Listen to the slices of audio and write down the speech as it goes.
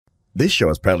This show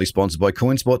is proudly sponsored by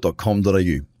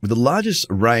coinspot.com.au, with the largest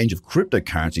range of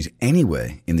cryptocurrencies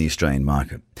anywhere in the Australian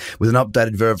market. With an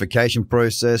updated verification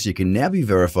process, you can now be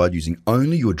verified using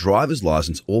only your driver's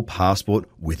license or passport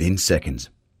within seconds.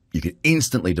 You can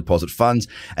instantly deposit funds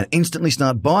and instantly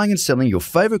start buying and selling your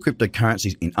favorite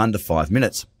cryptocurrencies in under 5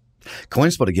 minutes.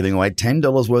 CoinSpot are giving away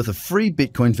 $10 worth of free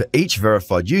Bitcoin for each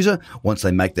verified user once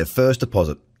they make their first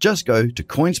deposit. Just go to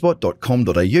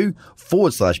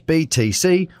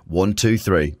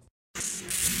coinspot.com.au/BTC123.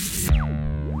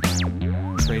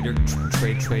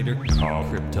 Trader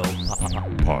Crypto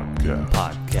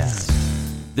Podcast.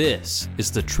 This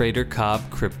is the Trader Cobb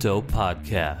Crypto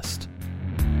Podcast.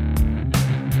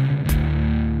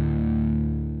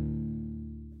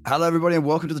 Hello, everybody, and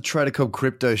welcome to the Trader Cobb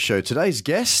Crypto Show. Today's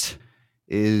guest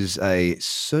is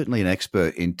certainly an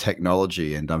expert in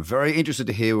technology, and I'm very interested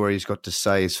to hear what he's got to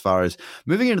say as far as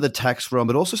moving into the tax realm,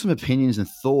 but also some opinions and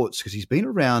thoughts, because he's been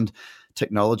around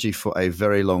technology for a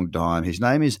very long time. His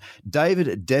name is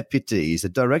David Deputy. He's the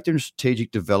Director of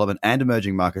Strategic Development and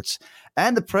Emerging Markets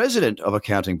and the President of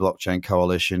Accounting Blockchain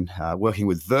Coalition, working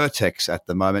with Vertex at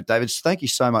the moment. David, thank you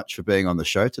so much for being on the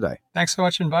show today. Thanks so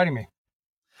much for inviting me.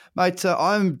 Mate,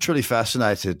 I'm truly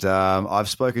fascinated. I've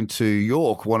spoken to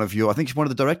York, I think he's one of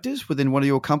the directors within one of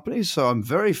your companies. So I'm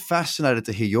very fascinated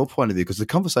to hear your point of view, because the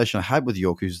conversation I had with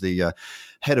York, who's the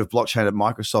head of blockchain at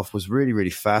Microsoft, was really,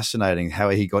 really fascinating, how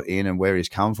he got in and where he's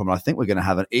come from. And I think we're going to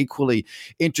have an equally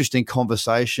interesting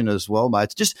conversation as well,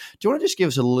 mate. Do you want to just give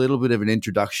us a little bit of an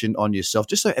introduction on yourself,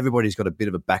 just so everybody's got a bit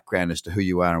of a background as to who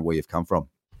you are and where you've come from?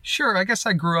 Sure. I guess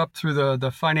I grew up through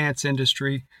the finance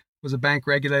industry. Was a bank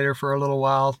regulator for a little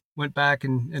while, went back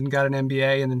and got an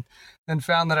MBA, and then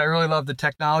found that I really loved the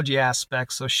technology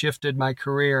aspects, so shifted my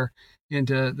career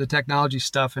into the technology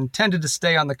stuff and tended to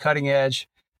stay on the cutting edge,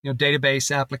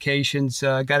 database applications,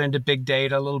 got into big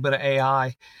data, a little bit of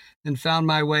AI, and found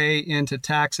my way into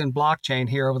tax and blockchain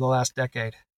here over the last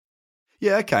decade.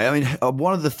 Yeah, okay. I mean,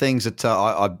 one of the things that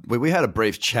we had a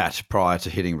brief chat prior to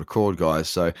hitting record, guys.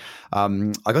 So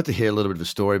I got to hear a little bit of a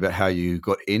story about how you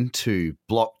got into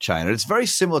blockchain. And it's very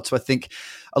similar to, I think,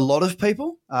 a lot of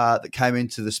people that came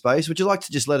into the space. Would you like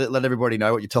to just let everybody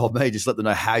know what you told me? Just let them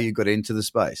know how you got into the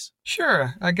space.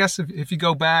 Sure. I guess if you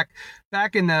go back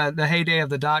in the heyday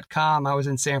of the .com, I was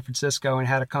in San Francisco and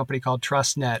had a company called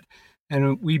TrustNet.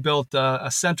 And we built a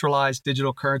centralized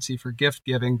digital currency for gift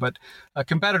giving, but a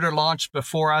competitor launched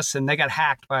before us, and they got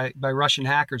hacked by Russian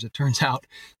hackers, it turns out.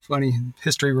 Funny,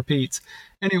 history repeats.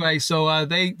 Anyway, so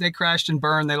they crashed and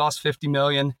burned. They lost $50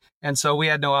 million, and so we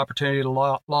had no opportunity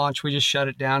to launch. We just shut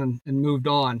it down and moved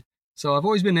on. So I've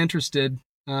always been interested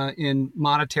in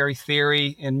monetary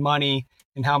theory and money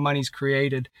and how money's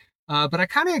created. But I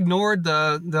kind of ignored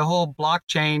the whole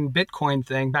blockchain Bitcoin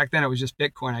thing. Back then it was just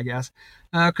Bitcoin, I guess,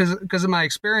 because of my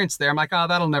experience there. I'm like, oh,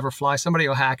 that'll never fly. Somebody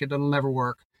will hack it. It'll never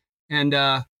work. And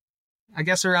I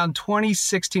guess around early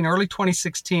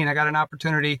 2016, I got an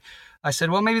opportunity. I said,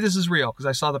 well, maybe this is real, because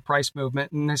I saw the price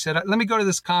movement. And I said, let me go to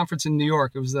this conference in New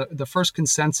York. It was the first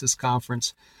Consensus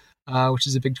conference, which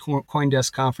is a big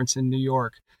CoinDesk conference in New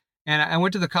York. And I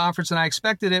went to the conference, and I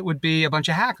expected it would be a bunch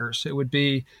of hackers. It would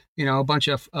be, a bunch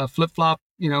of flip-flop,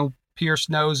 pierced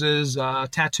noses,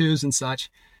 tattoos and such.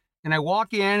 And I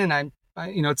walk in, and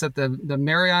it's at the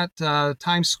Marriott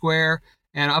Times Square,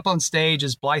 and up on stage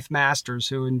is Blythe Masters,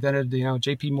 who invented,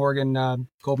 J.P. Morgan,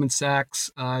 Goldman Sachs,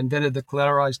 invented the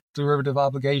collateralized derivative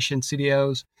obligation,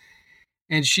 CDOs.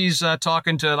 And she's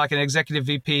talking to like an executive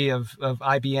VP of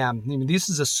IBM. I mean, this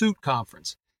is a suit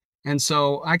conference. And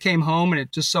so I came home, and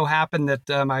it just so happened that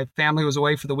my family was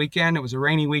away for the weekend. It was a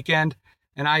rainy weekend.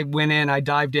 And I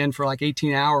dived in for like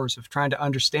 18 hours of trying to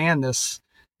understand this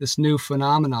new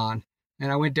phenomenon.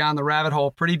 And I went down the rabbit hole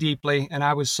pretty deeply, and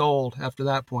I was sold after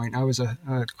that point. I was a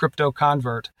crypto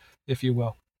convert, if you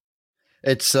will.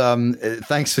 It's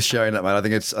thanks for sharing that, mate. I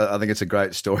think it's a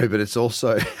great story, but it's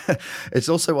also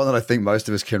one that I think most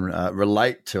of us can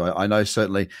relate to. I know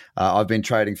certainly I've been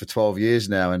trading for 12 years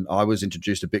now, and I was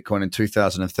introduced to Bitcoin in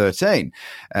 2013.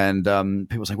 And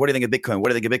people say, "What do you think of Bitcoin? What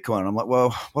do you think of Bitcoin?" And I'm like, "Well,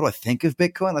 what do I think of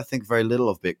Bitcoin? I think very little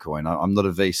of Bitcoin. I'm not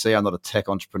a VC. I'm not a tech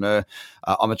entrepreneur.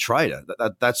 I'm a trader.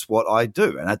 That's what I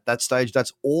do. And at that stage,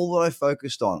 that's all that I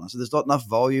focused on. So there's not enough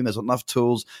volume. There's not enough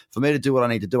tools for me to do what I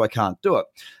need to do. I can't do it."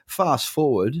 Fast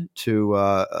forward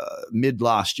to mid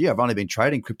last year. I've only been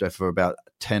trading crypto for about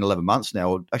 10, 11 months now,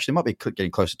 or actually might be getting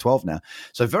close to 12 now.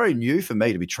 So very new for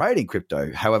me to be trading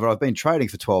crypto. However, I've been trading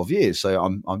for 12 years.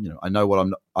 So I know what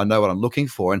I'm looking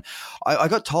for. And I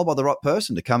got told by the right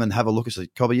person to come and have a look. I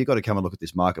said, "Cobby, you got to come and look at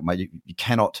this market, mate. You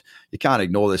can't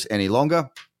ignore this any longer."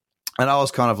 And I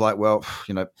was kind of like, well,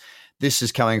 this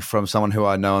is coming from someone who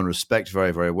I know and respect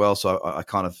very, very well. So I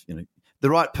kind of, the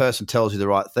right person tells you the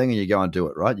right thing and you go and do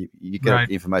it, right? You get Right.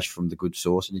 information from the good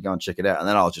source and you go and check it out. And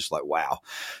then I was just like, wow,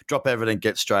 drop everything,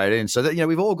 get straight in. So that,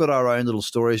 we've all got our own little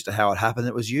stories to how it happened.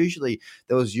 There was usually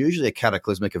a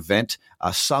cataclysmic event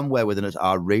somewhere within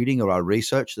our reading or our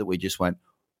research that we just went,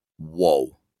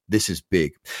 whoa, this is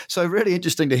big. So really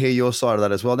interesting to hear your side of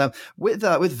that as well. Now with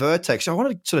Vertex, I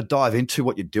want to sort of dive into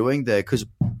what you're doing there, because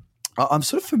I'm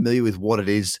sort of familiar with what it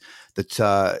is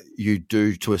that you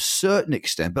do to a certain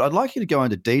extent, but I'd like you to go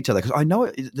into detail because I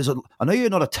know I know you're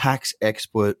not a tax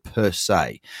expert per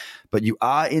se, but you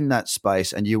are in that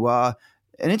space and you are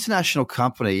an international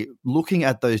company looking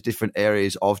at those different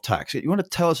areas of tax. You want to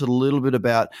tell us a little bit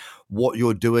about what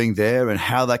you're doing there and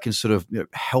how that can sort of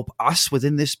help us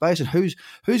within this space, and who's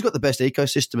got the best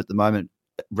ecosystem at the moment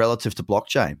relative to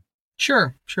blockchain?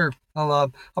 Sure.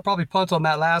 I'll probably punt on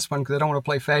that last one because I don't want to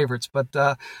play favorites. But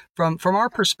from our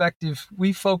perspective,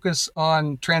 we focus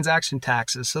on transaction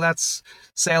taxes. So that's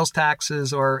sales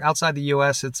taxes, or outside the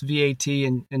U.S., it's VAT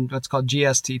and what's called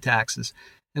GST taxes.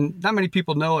 And not many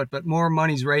people know it, but more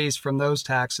money's raised from those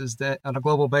taxes on a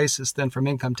global basis than from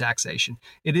income taxation.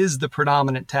 It is the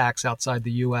predominant tax outside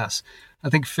the U.S. I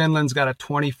think Finland's got a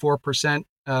 24%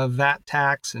 VAT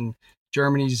tax, and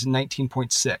Germany's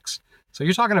 19.6%. So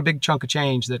you're talking a big chunk of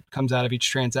change that comes out of each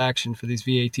transaction for these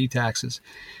VAT taxes.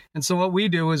 And so what we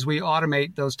do is we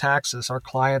automate those taxes. Our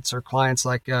clients are clients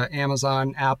like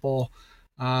Amazon, Apple,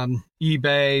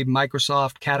 eBay,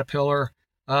 Microsoft, Caterpillar,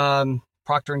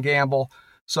 Procter & Gamble.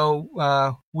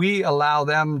 So we allow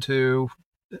them to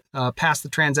pass the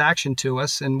transaction to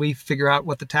us, and we figure out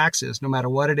what the tax is, no matter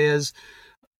what it is,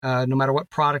 no matter what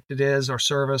product it is or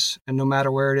service, and no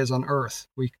matter where it is on Earth.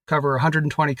 We cover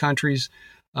 120 countries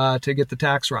to get the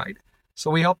tax right. So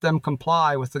we help them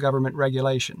comply with the government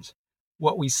regulations.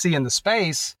 What we see in the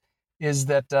space is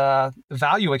that the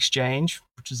value exchange,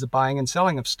 which is the buying and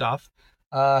selling of stuff,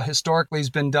 historically has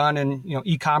been done in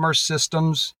e-commerce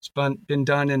systems. It's been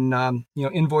done in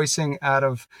invoicing out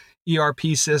of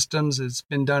ERP systems. It's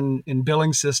been done in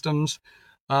billing systems,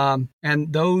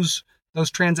 and those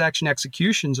transaction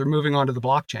executions are moving onto the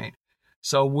blockchain.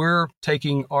 So we're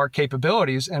taking our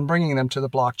capabilities and bringing them to the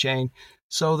blockchain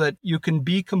so that you can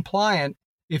be compliant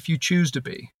if you choose to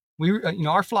be.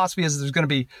 Our philosophy is there's going to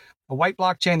be a white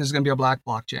blockchain, there's going to be a black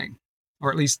blockchain,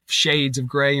 or at least shades of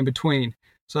gray in between.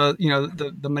 So,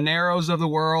 the Moneros of the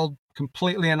world,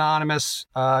 completely anonymous,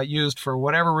 used for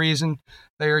whatever reason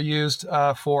they are used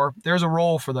for. There's a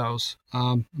role for those.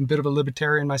 I'm a bit of a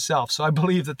libertarian myself, so I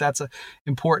believe that that's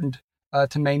important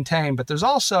to maintain. But there's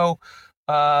also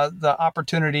the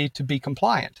opportunity to be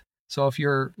compliant. So if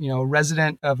you're, a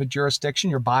resident of a jurisdiction,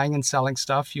 you're buying and selling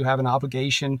stuff, you have an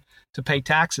obligation to pay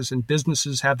taxes, and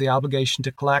businesses have the obligation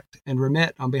to collect and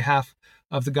remit on behalf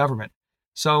of the government.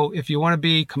 So if you want to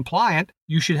be compliant,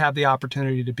 you should have the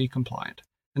opportunity to be compliant.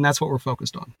 And that's what we're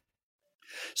focused on.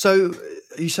 So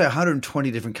you say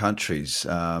 120 different countries.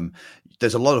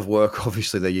 There's a lot of work,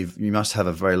 obviously, that you must have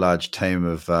a very large team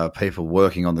of people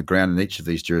working on the ground in each of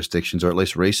these jurisdictions, or at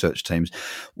least research teams.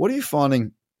 What are you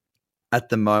finding at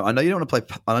the moment? I know you don't want to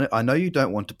play. I know you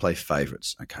don't want to play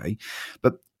favorites, okay?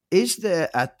 But is there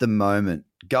at the moment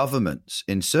governments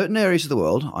in certain areas of the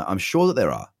world? I'm sure that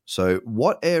there are. So,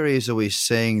 what areas are we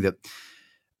seeing that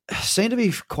seem to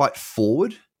be quite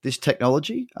forward this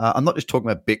technology? I'm not just talking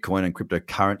about Bitcoin and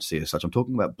cryptocurrency as such. I'm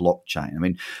talking about blockchain. I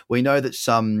mean, we know that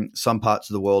some parts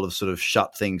of the world have sort of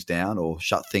shut things down or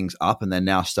shut things up, and they're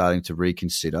now starting to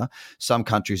reconsider. Some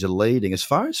countries are leading. As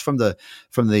far as from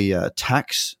the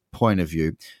tax point of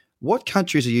view, what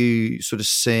countries are you sort of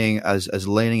seeing as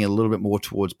leaning a little bit more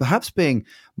towards perhaps being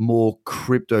more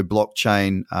crypto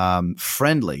blockchain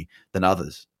friendly than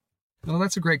others? Well,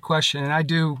 that's a great question. And I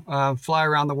do fly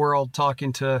around the world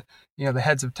talking to the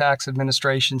heads of tax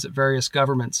administrations at various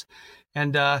governments.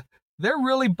 And they're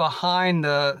really behind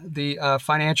the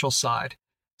financial side.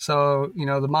 So,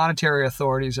 the monetary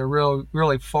authorities are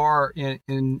really far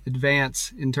in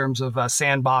advance in terms of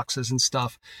sandboxes and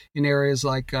stuff in areas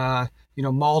like,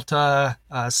 Malta,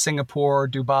 Singapore,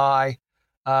 Dubai.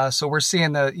 So we're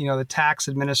seeing the tax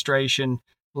administration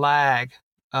lag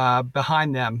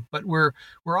behind them. But we're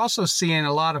also seeing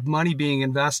a lot of money being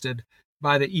invested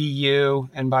by the EU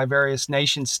and by various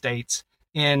nation states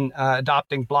in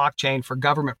adopting blockchain for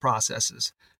government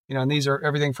processes. And these are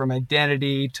everything from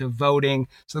identity to voting.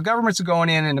 So the governments are going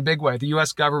in a big way. The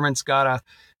U.S. government's got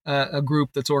a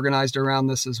group that's organized around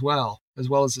this as well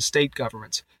as the state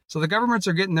governments. So the governments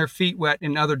are getting their feet wet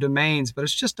in other domains, but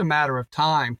it's just a matter of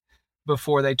time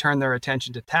before they turn their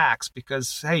attention to tax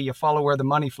because, hey, you follow where the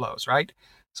money flows, right?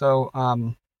 So,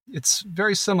 it's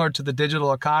very similar to the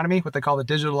digital economy, what they call the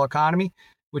digital economy,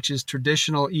 which is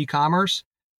traditional e-commerce.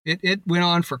 It went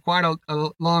on for quite a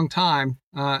long time,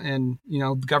 and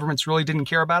the governments really didn't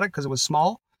care about it because it was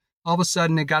small. All of a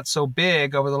sudden, it got so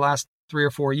big over the last 3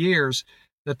 or 4 years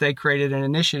that they created an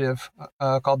initiative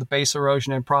called the Base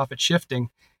Erosion and Profit Shifting.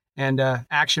 And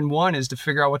Action 1 is to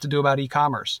figure out what to do about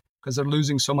e-commerce because they're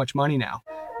losing so much money now.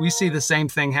 We see the same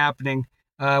thing happening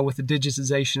with the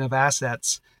digitization of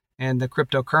assets and the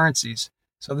cryptocurrencies.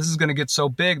 So this is going to get so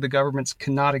big, the governments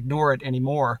cannot ignore it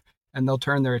anymore, and they'll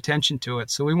turn their attention to it.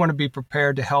 So we want to be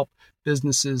prepared to help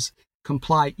businesses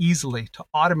comply easily, to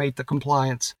automate the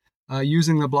compliance,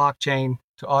 using the blockchain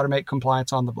to automate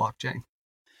compliance on the blockchain.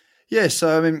 Yeah,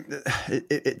 so I mean,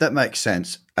 that makes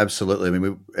sense. Absolutely. I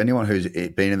mean, anyone who's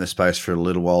been in the space for a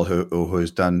little while who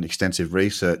has done extensive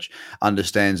research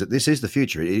understands that this is the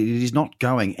future. It is not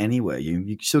going anywhere.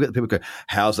 You still get the people go,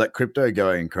 "How's that crypto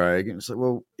going, Craig?" And it's like,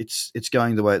 well, it's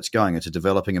going the way it's going. It's a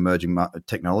developing, emerging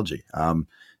technology.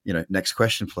 Next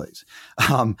question, please.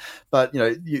 But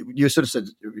you sort of said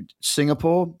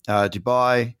Singapore,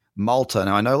 Dubai, Malta.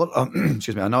 Now I know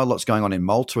I know a lot's going on in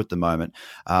Malta at the moment,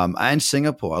 and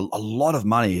Singapore. A lot of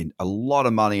money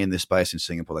in this space in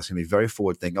Singapore. That's going to be very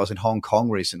forward thinking. I was in Hong Kong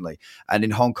recently, and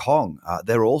in Hong Kong,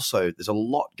 there's a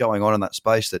lot going on in that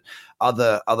space that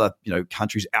other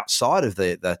countries outside of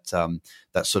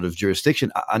that sort of jurisdiction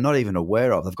are not even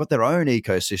aware of. They've got their own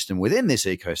ecosystem within this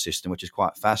ecosystem, which is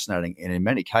quite fascinating. And in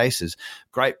many cases,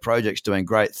 great projects doing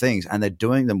great things, and they're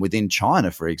doing them within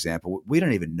China, for example, we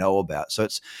don't even know about. So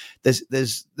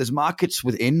there's markets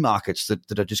within markets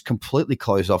that are just completely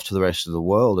closed off to the rest of the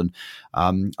world. And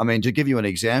I mean, to give you an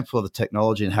example of the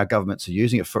technology and how governments are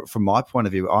using it, from my point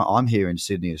of view, I'm here in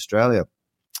Sydney, Australia.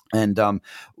 And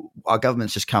our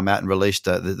government's just come out and released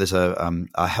there's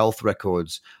a health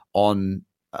records on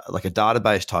like a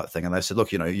database type thing. And they said,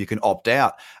 look, you can opt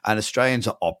out. And Australians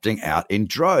are opting out in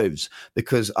droves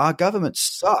because our government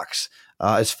sucks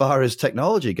as far as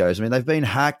technology goes. I mean, they've been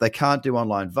hacked. They can't do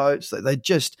online votes.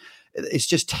 It's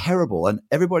just terrible. And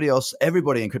everybody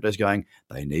in crypto is going,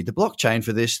 they need the blockchain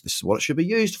for this. This is what it should be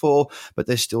used for, but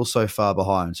they're still so far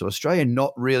behind. So Australia,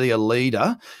 not really a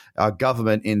leader, our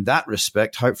government in that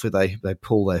respect. Hopefully they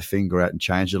pull their finger out and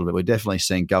change a little bit. We're definitely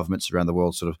seeing governments around the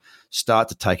world sort of start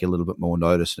to take a little bit more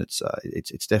notice, and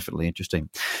it's definitely interesting.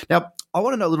 Now, I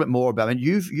want to know a little bit more about, I mean,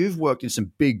 you've worked in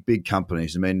some big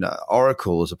companies. I mean,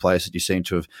 Oracle is a place that you seem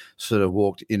to have sort of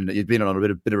walked in. You've been on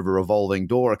a bit of a revolving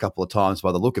door a couple of times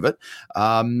by the look of it.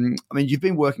 I mean, you've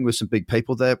been working with some big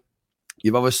people there.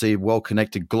 You've obviously well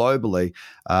connected globally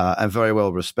and very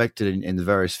well respected in the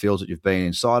various fields that you've been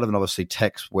inside of, and obviously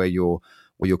tech's where your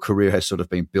career has sort of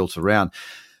been built around.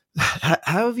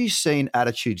 How have you seen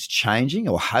attitudes changing,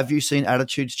 or have you seen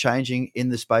attitudes changing in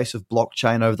the space of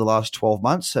blockchain over the last 12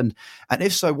 months? And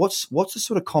if so, what's the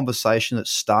sort of conversation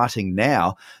that's starting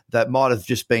now that might have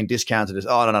just been discounted as,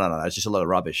 oh, no, it's just a lot of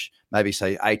rubbish, maybe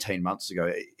say 18 months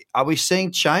ago? Are we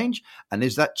seeing change? And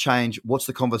is that change, what's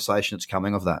the conversation that's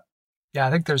coming of that? Yeah,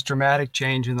 I think there's dramatic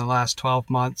change in the last 12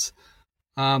 months.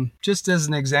 Just as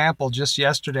an example, just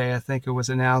yesterday, I think it was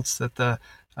announced that the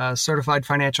Certified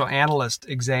Financial Analyst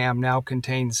exam now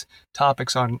contains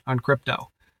topics on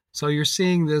crypto. So you're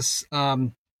seeing this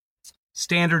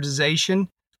standardization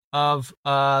of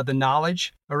the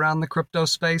knowledge around the crypto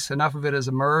space. Enough of it has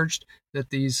emerged that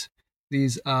these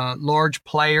large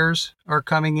players are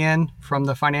coming in from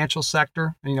the financial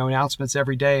sector. Announcements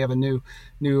every day of a new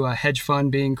hedge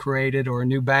fund being created or a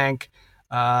new bank.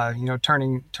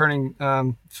 Turning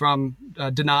from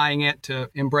denying it to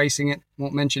embracing it.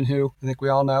 Won't mention who. I think we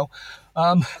all know.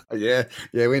 Yeah,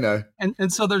 we know.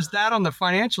 And so there's that on the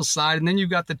financial side, and then you've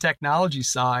got the technology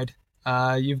side.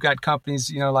 You've got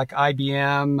companies, like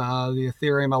IBM, the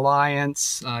Ethereum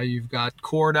Alliance. You've got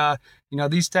Corda.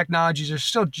 These technologies are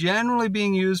still generally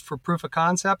being used for proof of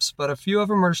concepts, but a few of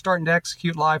them are starting to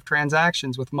execute live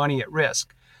transactions with money at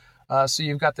risk. So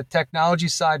you've got the technology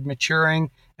side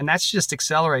maturing, and that's just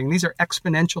accelerating. These are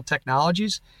exponential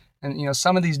technologies, and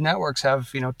some of these networks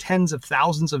have tens of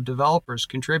thousands of developers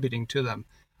contributing to them.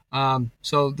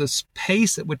 So the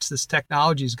pace at which this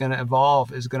technology is going to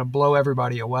evolve is going to blow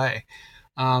everybody away.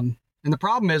 And the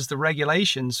problem is the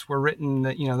regulations were written,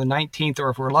 the 19th, or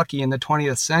if we're lucky, in the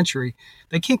 20th century.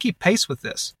 They can't keep pace with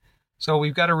this. So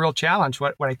we've got a real challenge.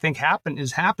 What I think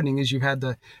is happening is you've had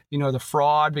the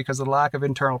fraud because of the lack of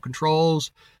internal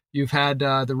controls. You've had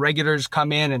the regulators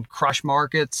come in and crush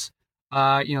markets.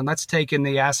 That's taken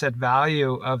the asset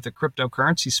value of the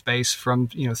cryptocurrency space from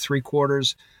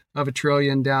 $750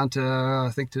 billion down to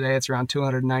I think today it's around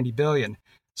 $290 billion.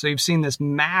 So you've seen this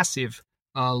massive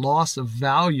loss of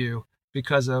value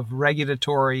because of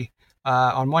regulatory,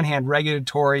 on one hand,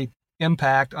 regulatory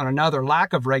impact, on another,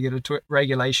 lack of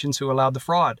regulations who allowed the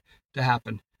fraud to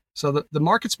happen. So the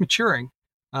market's maturing.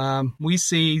 We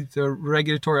see the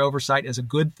regulatory oversight as a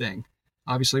good thing.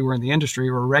 Obviously, we're in the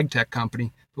industry, we're a reg tech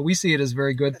company, but we see it as a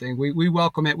very good thing. We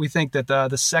welcome it. We think that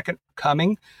the second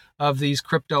coming of these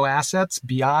crypto assets,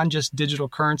 beyond just digital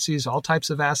currencies, all types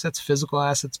of assets, physical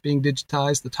assets being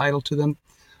digitized, the title to them,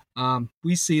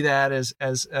 we see that as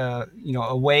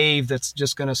a wave that's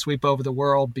just going to sweep over the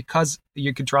world because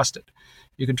you can trust it.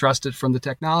 You can trust it from the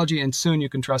technology, and soon you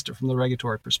can trust it from the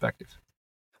regulatory perspective.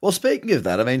 Well, speaking of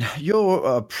that, I mean,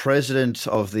 you're president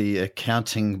of the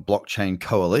Accounting Blockchain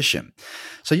Coalition.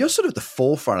 So you're sort of at the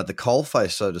forefront, at the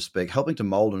coalface, so to speak, helping to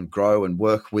mold and grow and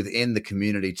work within the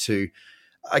community to,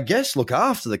 I guess, look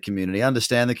after the community,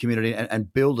 understand the community,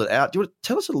 and build it out. Do you want to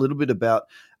tell us a little bit about,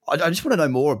 I just want to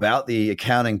know more about the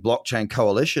Accounting Blockchain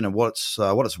Coalition and what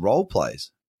its role plays.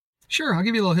 Sure, I'll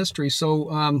give you a little history.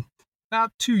 So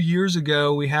about 2 years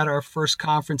ago, we had our first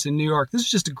conference in New York. This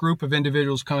is just a group of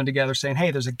individuals coming together saying,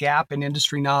 hey, there's a gap in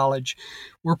industry knowledge.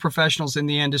 We're professionals in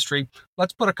the industry.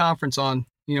 Let's put a conference on,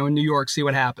 in New York, see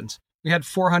what happens. We had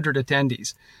 400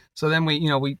 attendees. So then we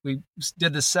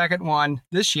did the second one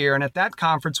this year. And at that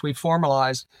conference, we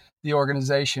formalized the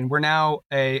organization. We're now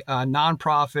a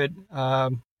nonprofit,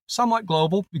 somewhat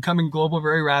global, becoming global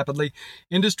very rapidly,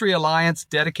 industry alliance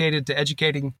dedicated to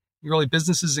educating really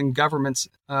businesses and governments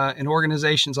and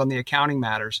organizations on the accounting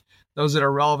matters, those that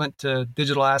are relevant to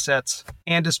digital assets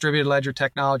and distributed ledger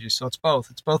technologies. So it's both.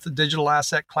 It's both the digital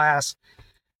asset class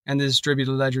and the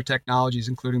distributed ledger technologies,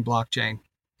 including blockchain.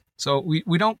 So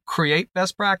we don't create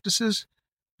best practices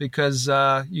because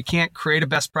you can't create a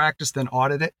best practice, then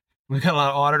audit it. We've got a lot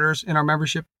of auditors in our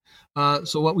membership.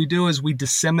 So what we do is we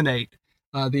disseminate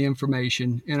the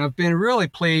information, and I've been really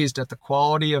pleased at the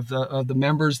quality of the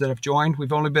members that have joined.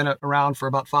 We've only been around for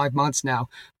about 5 months now.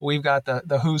 We've got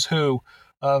the who's who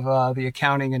of the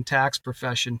accounting and tax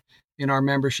profession in our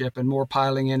membership, and more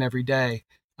piling in every day.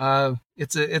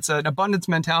 It's an abundance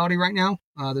mentality right now.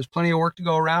 There's plenty of work to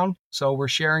go around, so we're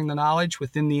sharing the knowledge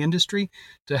within the industry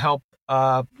to help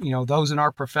those in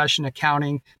our profession,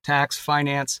 accounting, tax,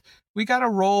 finance. We got a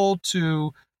role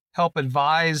to help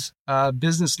advise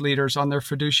business leaders on their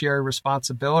fiduciary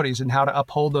responsibilities and how to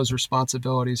uphold those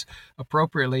responsibilities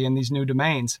appropriately in these new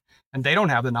domains. And they don't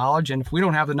have the knowledge. And if we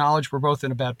don't have the knowledge, we're both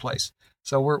in a bad place.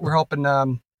 So we're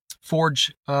helping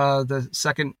forge the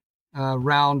second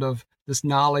round of this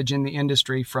knowledge in the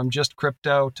industry, from just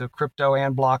crypto to crypto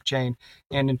and blockchain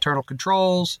and internal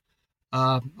controls,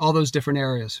 all those different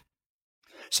areas.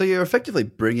 So you're effectively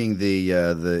bringing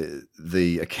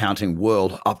the accounting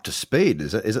world up to speed.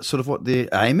 Is it sort of what the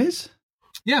aim is?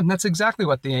 Yeah, that's exactly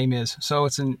what the aim is. So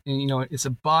it's it's a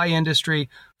by industry,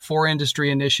 for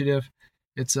industry initiative.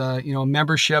 It's a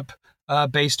membership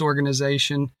based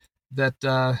organization that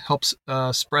helps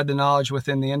spread the knowledge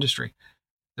within the industry.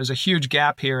 There's a huge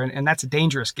gap here, and that's a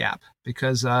dangerous gap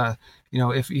because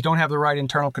if you don't have the right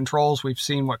internal controls, we've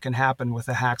seen what can happen with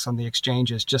the hacks on the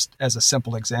exchanges. Just as a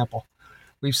simple example.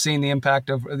 We've seen the impact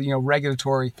of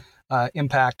regulatory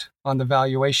impact on the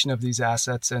valuation of these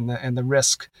assets and the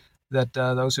risk that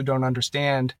those who don't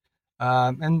understand,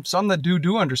 and some that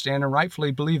do understand and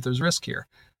rightfully believe there's risk here.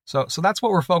 So that's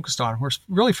what we're focused on. We're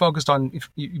really focused on, if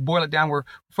you boil it down, we're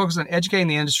focused on educating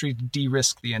the industry to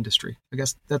de-risk the industry. I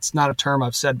guess that's not a term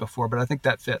I've said before, but I think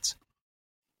that fits.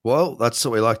 Well, that's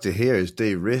what we like to hear, is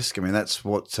de-risk. I mean, that's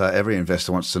what every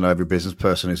investor wants to know. Every business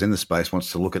person who's in the space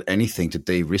wants to look at anything to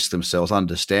de-risk themselves,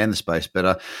 understand the space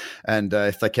better, and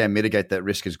if they can, mitigate that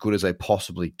risk as good as they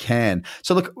possibly can.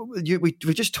 So look, we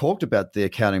just talked about the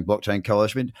Accounting Blockchain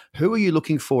Coalition. I mean, who are you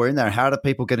looking for in there? How do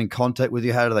people get in contact with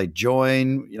you? How do they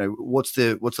join? What's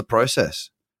the process?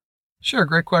 Sure,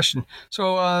 great question.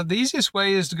 So the easiest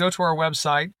way is to go to our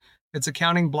website. It's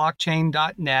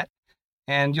accountingblockchain.net.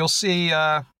 And you'll see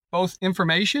both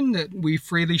information that we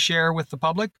freely share with the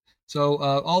public. So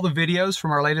all the videos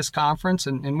from our latest conference,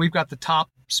 and we've got the top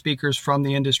speakers from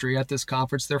the industry at this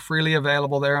conference. They're freely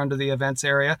available there under the events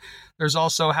area. There's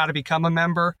also how to become a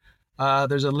member.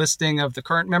 There's a listing of the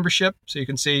current membership, so you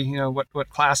can see what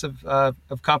class of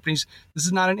companies. This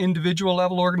is not an individual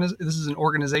level this is an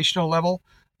organizational level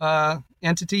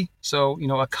entity. So,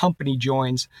 a company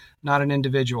joins, not an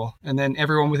individual. And then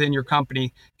everyone within your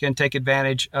company can take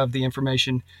advantage of the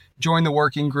information. Join the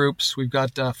working groups. We've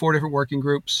got 4 different working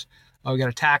groups. We've got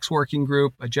a tax working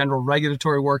group, a general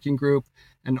regulatory working group,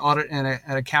 an audit and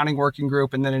an accounting working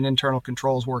group, and then an internal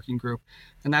controls working group.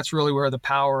 And that's really where the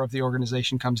power of the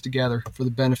organization comes together for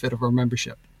the benefit of our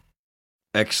membership.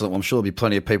 Excellent. Well, I'm sure there'll be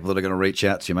plenty of people that are going to reach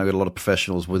out to you. Maybe a lot of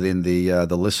professionals within the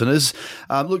listeners.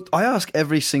 Look, I ask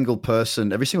every single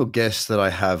person, every single guest that I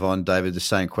have on, David, the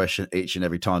same question each and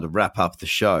every time to wrap up the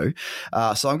show.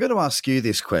 So I'm going to ask you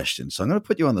this question. So I'm going to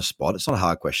put you on the spot. It's not a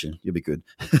hard question. You'll be good.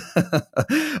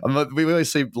 We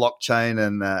always see blockchain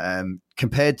and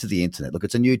compared to the internet. Look,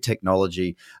 it's a new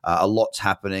technology. A lot's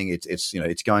happening.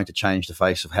 It's going to change the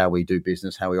face of how we do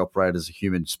business, how we operate as a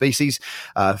human species.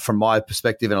 From my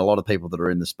perspective, and a lot of people that are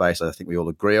in the space, I think we all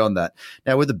agree on that.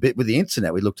 Now, with the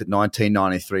internet, we looked at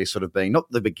 1993 sort of being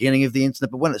not the beginning of the internet,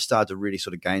 but when it started to really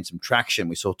sort of gain some traction.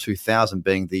 We saw 2000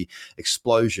 being the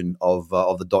explosion of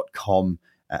the .com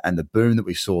and the boom that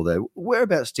we saw there.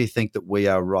 Whereabouts do you think that we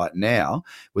are right now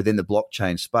within the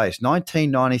blockchain space?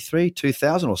 1993,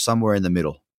 2000, or somewhere in the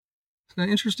middle? It's an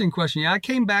interesting question. Yeah, I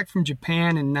came back from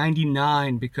Japan in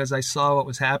 99 because I saw what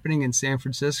was happening in San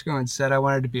Francisco and said I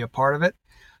wanted to be a part of it.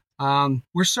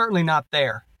 We're certainly not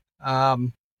there.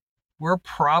 We're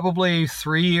probably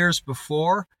 3 years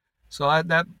before, so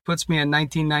that puts me in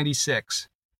 1996.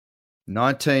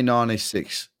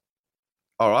 1996.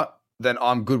 All right. Then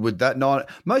I'm good with that.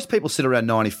 Most people sit around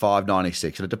 95,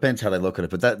 96, and it depends how they look at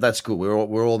it. But that's good. We're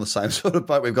all in the same sort of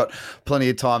boat. We've got plenty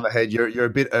of time ahead. You're a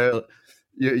bit early.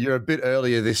 You're a bit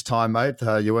earlier this time, mate.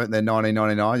 You weren't there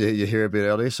 1999. You're here a bit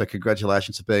earlier. So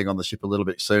congratulations for being on the ship a little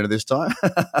bit sooner this time.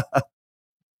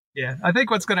 Yeah, I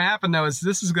think what's going to happen though is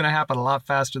this is going to happen a lot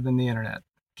faster than the internet.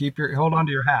 Hold on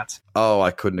to your hats. Oh, I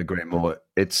couldn't agree more.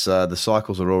 It's the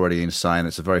cycles are already insane.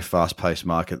 It's a very fast-paced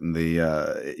market, and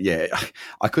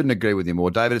I couldn't agree with you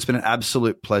more, David. It's been an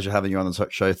absolute pleasure having you on the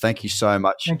show. Thank you so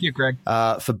much. Thank you, Greg,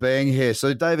 for being here.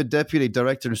 So, David, Deputy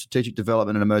Director of Strategic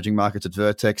Development and Emerging Markets at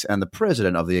Vertex, and the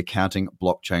President of the Accounting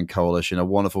Blockchain Coalition. A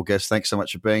wonderful guest. Thanks so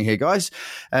much for being here, guys,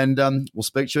 and we'll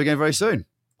speak to you again very soon.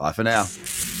 Bye for now.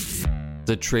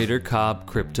 The Trader Cobb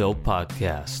Crypto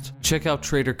Podcast. Check out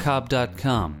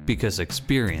TraderCobb.com because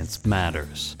experience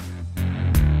matters.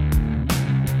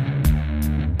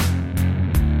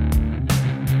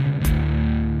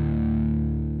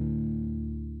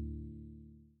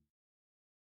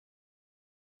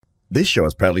 This show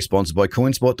is proudly sponsored by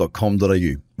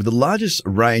Coinspot.com.au, with the largest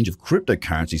range of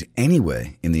cryptocurrencies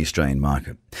anywhere in the Australian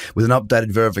market. With an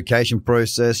updated verification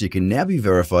process, you can now be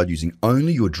verified using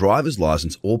only your driver's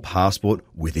license or passport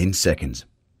within seconds.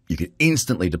 You can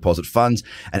instantly deposit funds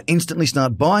and instantly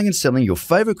start buying and selling your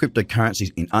favorite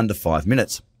cryptocurrencies in under 5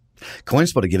 minutes.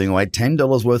 Coinspot are giving away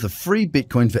 $10 worth of free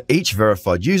Bitcoin for each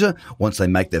verified user once they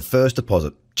make their first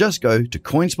deposit. Just go to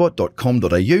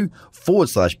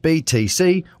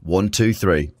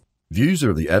coinspot.com.au/BTC123. Views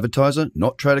are of the advertiser,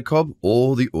 not Trader Cobb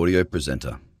or the audio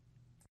presenter.